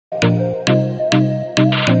Hello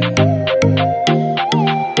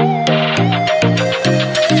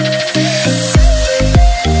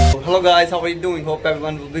guys, how are you doing? Hope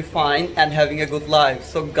everyone will be fine and having a good life.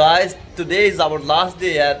 So guys, today is our last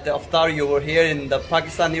day at the Iftari over here in the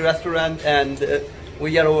Pakistani restaurant, and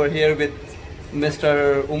we are over here with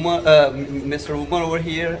Mr. Umar over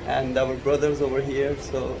here and our brothers over here.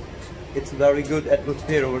 So it's very good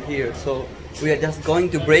atmosphere over here. So we are just going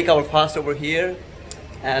to break our fast over here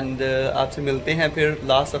and आपसे मिलते हैं फिर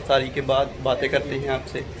last अफ्तारी के बाद बातें करते हैं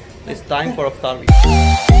आपसे. It's time for अफ्तारी.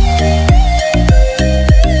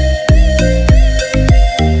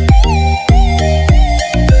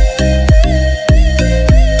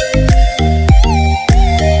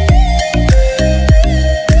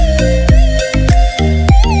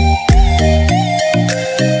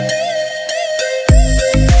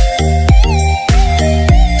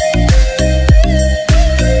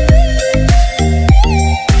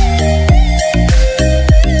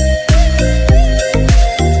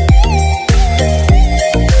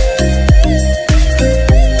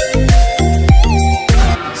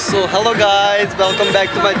 Hello guys, welcome back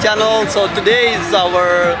to my channel. So today is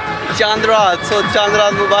our Raat. So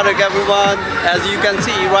Raat Mubarak everyone. As you can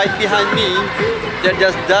see right behind me, they're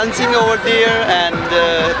just dancing over there and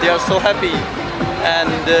they are so happy.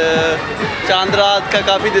 And Raat का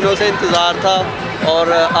काफ़ी दिनों से इंतज़ार था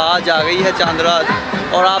और आज आ गई है Raat.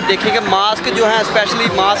 और आप देखिए कि मास्क जो हैं स्पेशली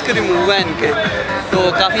मास्क रिमूव हैं इनके,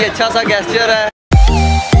 तो काफ़ी अच्छा सा गेस्चर है.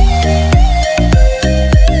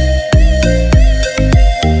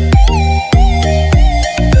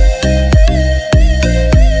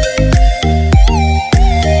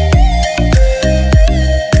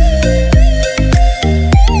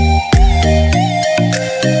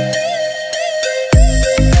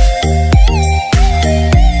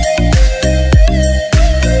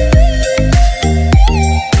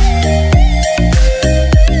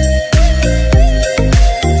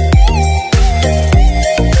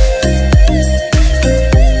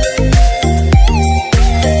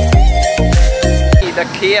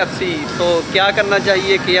 KFC. So क्या करना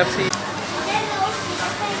चाहिए KFC?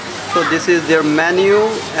 So this is their menu,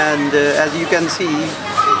 and as you can see,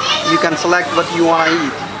 you can select what you want to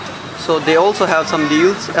eat. So they also have some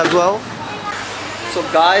deals as well. So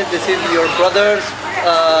guys, this is your brother's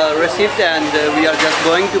receipt, and we are just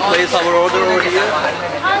going to place our order over here.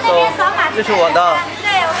 So this is what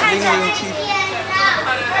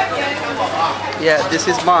yeah, this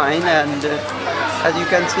is mine, and as you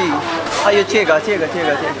can see, 还有这个。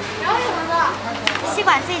吸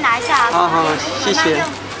管自己拿一下。好，谢谢。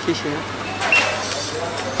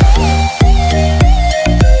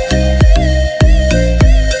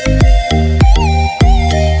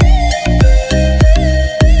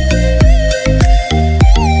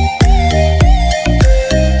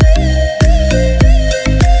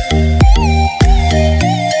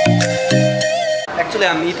Actually,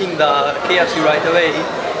 I'm eating the KFC right away,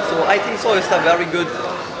 so I think so it's a very good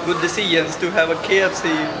decisions to have a KFC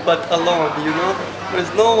but alone, you know.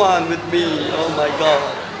 There's no one with me, oh my god.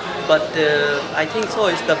 But I think so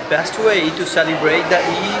it's the best way to celebrate the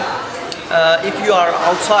Eid. If you are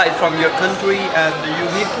outside from your country and you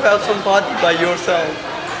need to have some party by yourself.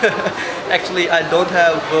 Actually, I don't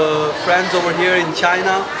have friends over here in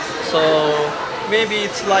China, so maybe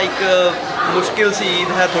it's like मुश्किल सी ईद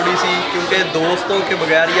है थोड़ी सी, क्योंकि दोस्तों के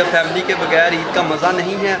बगैर या family के बगैर ईद का मज़ा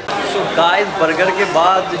नहीं है. सो गाइस, बर्गर के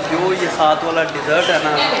बाद जो ये साथ वाला डिज़र्ट है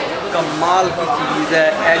ना, कमाल की चीज़ है.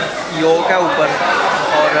 एग योक है ऊपर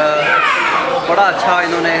और बड़ा अच्छा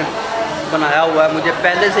इन्होंने बनाया हुआ है. मुझे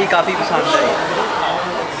पहले से ही काफ़ी पसंद है.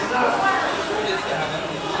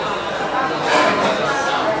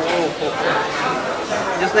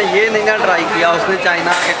 जिसने ये नहीं ना ट्राई किया उसने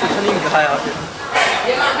चाइना के कुछ नहीं खाया.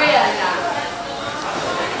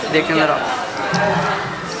 देखें जरा.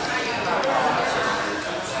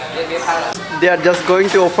 They are just going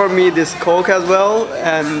to offer me this Coke as well,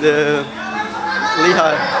 and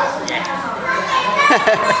Lihai.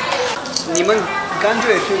 你们感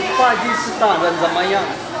觉去巴基斯坦人怎么样？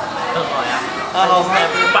很好呀。好。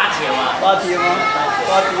巴铁吗？巴铁吗？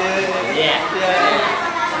巴铁。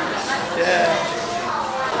Yeah.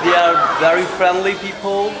 They are very friendly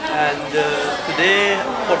people, and today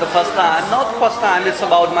for the first time, not first time, it's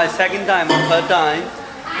about my second time or third time,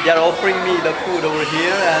 they are offering me the food over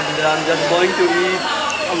here, and I'm just going to eat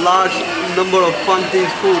a large number of quantities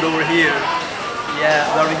food over here. Yeah,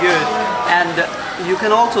 very good. And you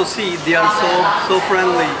can also see they are so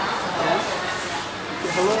friendly. Yeah?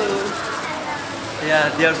 Hello. Yeah,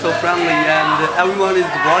 they are so friendly, and everyone is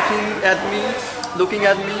watching at me, looking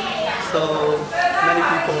at me. So many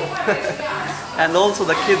people. and also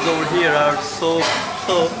the kids over here are so.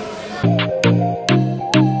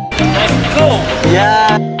 Let's go.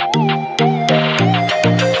 Yeah.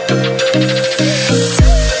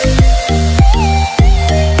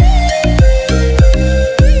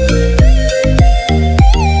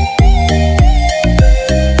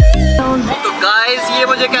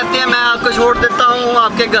 मुझे कहते हैं मैं आपको छोड़ देता हूँ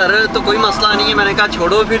आपके घर, तो कोई मसला नहीं है। मैंने कहा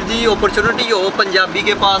छोड़ो फिर जी, अपॉर्चुनिटी हो पंजाबी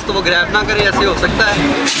के पास तो वो ग्रैब ना करे, ऐसे हो सकता है।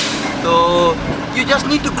 तो you just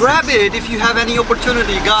need to grab it if you have any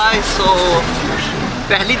opportunity guys. सो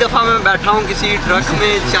पहली दफ़ा मैं बैठा हूँ किसी ट्रक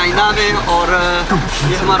में चाइना में, और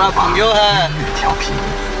ये हमारा भांग्यो है।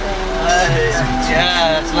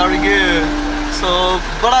 Yes very good. सो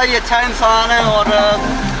बड़ा ही अच्छा इंसान है, और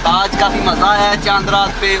आज काफ़ी मज़ा आया चांद रात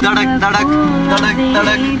पे। धड़क धड़क धड़क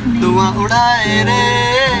धड़क धुआं उड़ाए रे,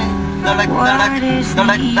 धड़क धड़क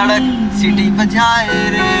धड़क धड़क सीटी बजाए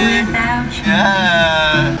रे।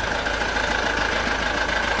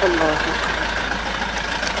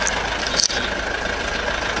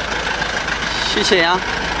 शीशे यहाँ